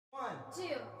2,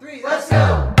 3, let's go!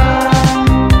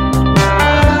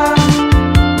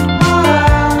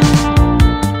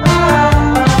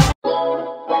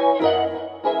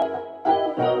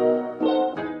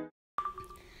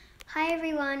 Hi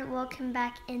everyone, welcome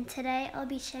back, and today I'll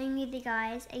be showing you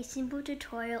guys a simple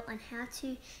tutorial on how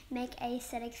to make a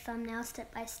static thumbnail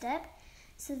step by step.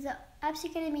 So the apps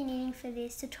you're going to be needing for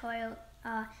this tutorial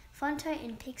are Thumbail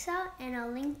and Pixar, and I'll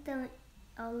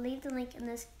leave the link in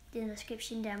the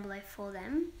description down below for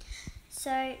them.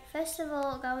 So first of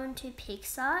all, go into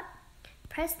Pixar,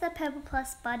 press the purple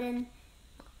plus button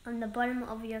on the bottom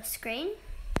of your screen,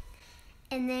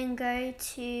 and then go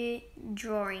to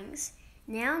Drawings.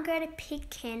 Now go to Pick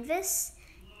Canvas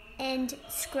and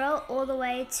scroll all the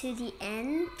way to the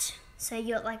end, so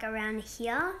you're like around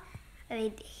here,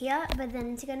 but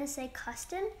then it's going to say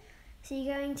Custom. So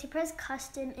you're going to press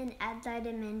Custom and add thy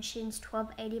dimensions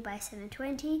 1280 by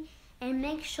 720, and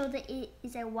make sure that it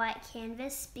is a white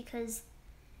canvas because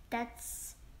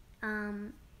that's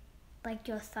like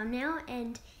your thumbnail.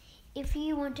 And if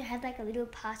you want to have like a little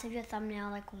part of your thumbnail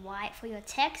like white for your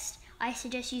text, I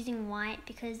suggest using white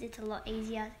because it's a lot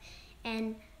easier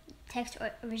and text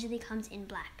originally comes in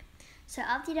black. So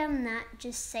after you've done that,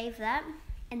 just save that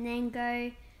and then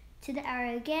go to the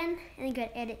arrow again and then go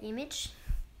to Edit Image.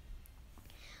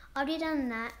 After you've done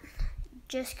that,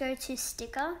 just go to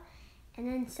Sticker and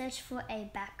then search for a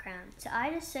background. So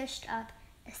I just searched up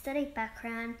a static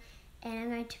background and I'm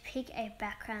going to pick a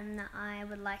background that I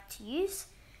would like to use.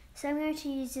 So I'm going to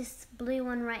use this blue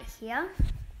one right here.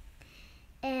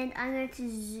 And I'm going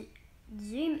to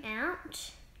zoom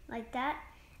out like that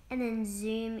and then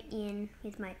zoom in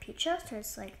with my picture, so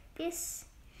it's like this,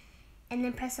 and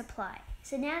then press apply.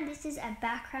 So now this is a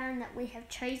background that we have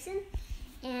chosen,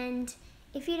 and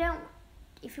if you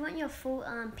want your full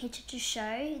picture to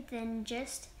show, then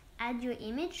just add your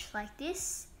image like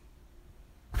this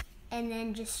and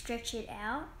then just stretch it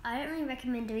out. I don't really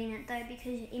recommend doing that though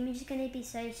because your image is going to be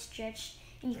so stretched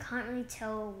and you can't really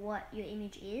tell what your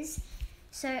image is.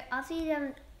 So after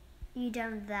you've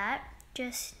done that,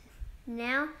 just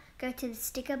now go to the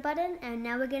sticker button, and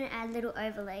now we're going to add little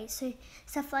overlays. So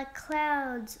stuff like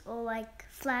clouds or like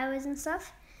flowers and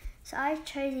stuff. So I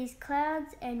chose these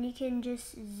clouds, and you can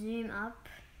just zoom up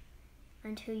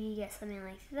until you get something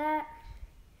like that.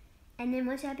 And then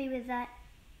once you're happy with that,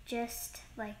 just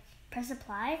like press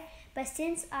apply. But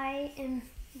since I am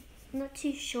not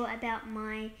too sure about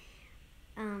my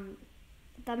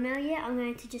thumbnail yet, I'm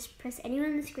going to just press anywhere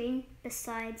on the screen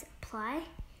besides apply,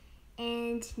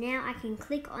 and now I can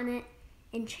click on it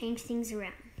and change things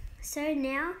around. So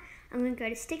now I'm going to go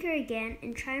to sticker again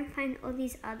and try and find all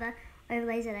these other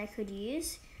overlays that I could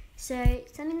use. So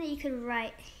something that you could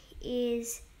write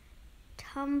is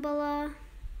Thumbail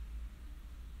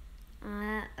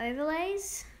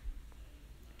overlays,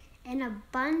 and a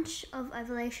bunch of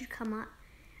overlays should come up,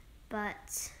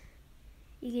 but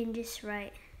you can just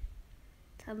write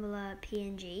Thumbail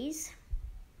PNGs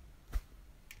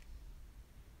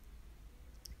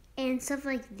and stuff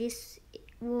like this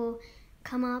will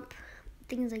come up,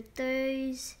 things like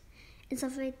those and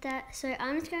stuff like that. So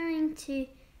I'm just going to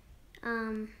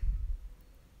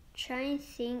try and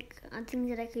think on things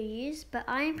that I could use, but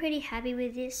I am pretty happy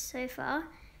with this so far,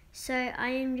 so I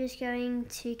am just going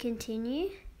to continue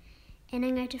and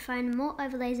I'm going to find more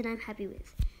overlays that I'm happy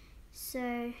with.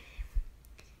 So,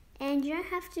 and you don't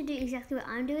have to do exactly what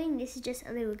I'm doing. This is just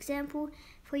a little example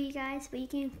for you guys, but you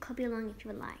can copy along if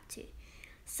you would like to.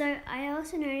 So I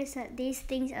also noticed that these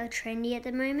things are trendy at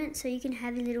the moment, so you can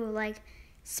have a little like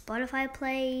Spotify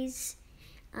plays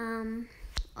on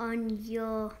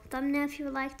your thumbnail if you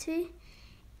would like to,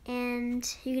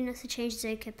 and you can also change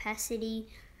the opacity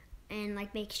and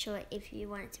like make sure if you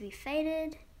want it to be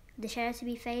faded, the shadow to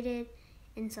be faded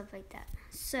and stuff like that.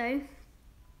 So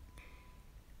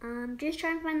just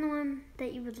try and find the one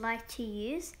that you would like to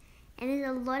use, and there's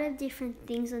a lot of different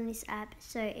things on this app,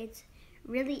 so it's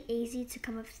really easy to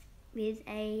come up with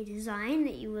a design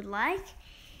that you would like.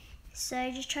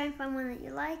 So just try and find one that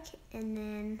you like, and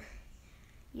then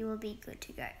you will be good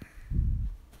to go.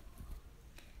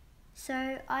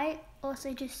 So I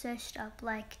also just searched up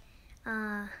like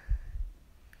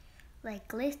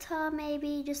glitter,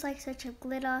 maybe just like search up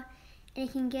glitter, and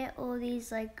you can get all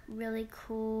these like really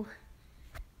cool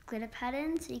glitter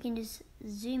patterns. You can just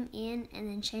zoom in and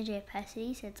then change the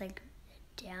opacity so it's like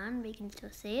down, but you can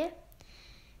still see it.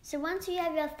 So once you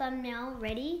have your thumbnail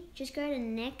ready, just go to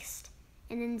next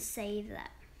and then save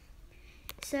that.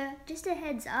 So just a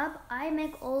heads up, I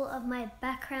make all of my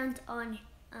backgrounds on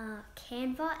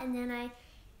Canva, and then I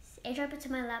airdrop it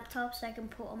to my laptop so I can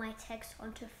put all my text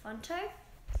onto Thumbail.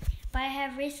 But I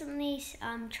have recently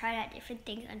tried out different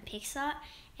things on Pixar,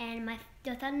 and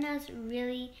the thumbnails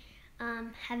really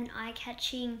have an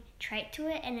eye-catching trait to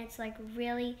it, and it's like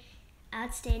really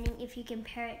outstanding if you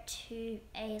compare it to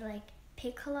a like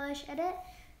pic collage edit.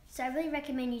 So I really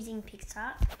recommend using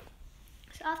Pixar.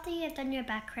 So after you have done your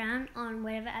background on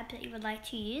whatever app that you would like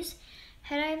to use,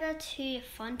 head over to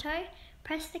Fonto,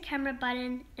 press the camera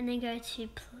button, and then go to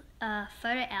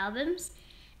photo albums.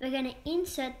 We're going to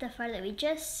insert the photo that we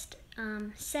just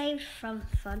saved from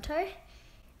Fonto.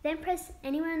 Then press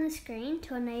anywhere on the screen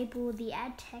to enable the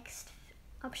add text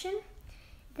option.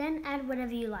 Then add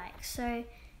whatever you like. So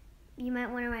you might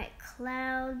want to write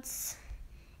clouds,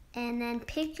 and then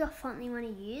pick your font that you want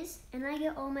to use. And I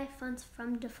get all my fonts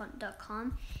from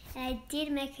dafont.com, and I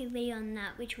did make a video on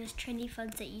that, which was trendy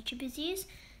fonts that YouTubers use.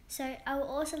 So I will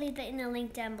also leave that in the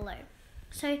link down below.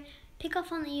 So pick a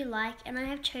font that you like, and I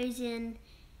have chosen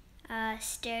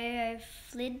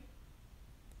Flidic.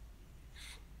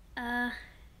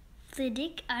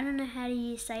 I don't know how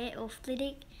you say it, or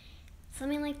Flidic,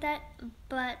 something like that.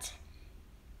 But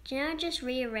now just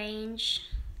rearrange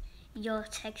your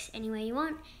text any way you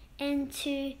want. And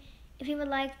if you would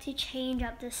like to change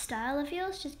up the style of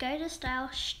yours, just go to style,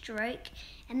 stroke,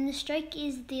 and the stroke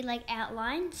is the like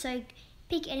outline. So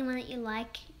pick anyone that you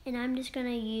like, and I'm just gonna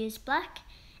use black,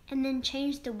 and then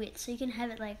change the width. So you can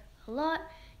have it like a lot,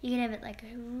 you can have it like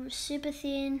super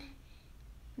thin,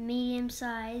 medium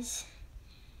size,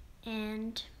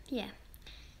 and yeah.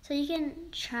 So you can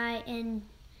try and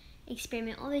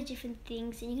experiment all those different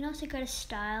things, and you can also go to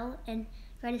style and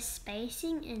go to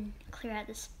spacing and clear out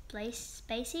the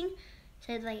spacing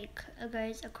so like it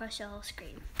goes across your whole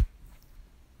screen.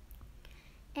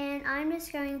 And I'm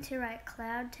just going to write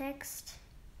cloud text,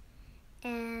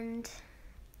 and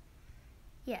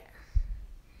yeah.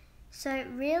 So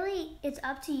really it's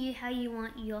up to you how you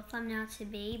want your thumbnail to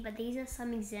be, but these are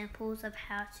some examples of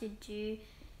how to do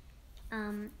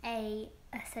a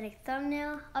aesthetic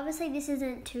thumbnail. Obviously this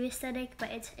isn't too aesthetic, but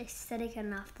it's aesthetic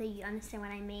enough that you understand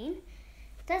what I mean.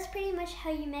 That's pretty much how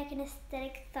you make an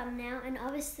aesthetic thumbnail, and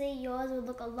obviously yours will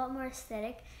look a lot more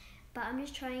aesthetic, but I'm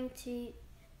just trying to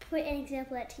put an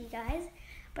example out to you guys.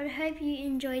 But I hope you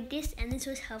enjoyed this and this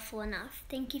was helpful enough.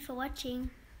 Thank you for watching.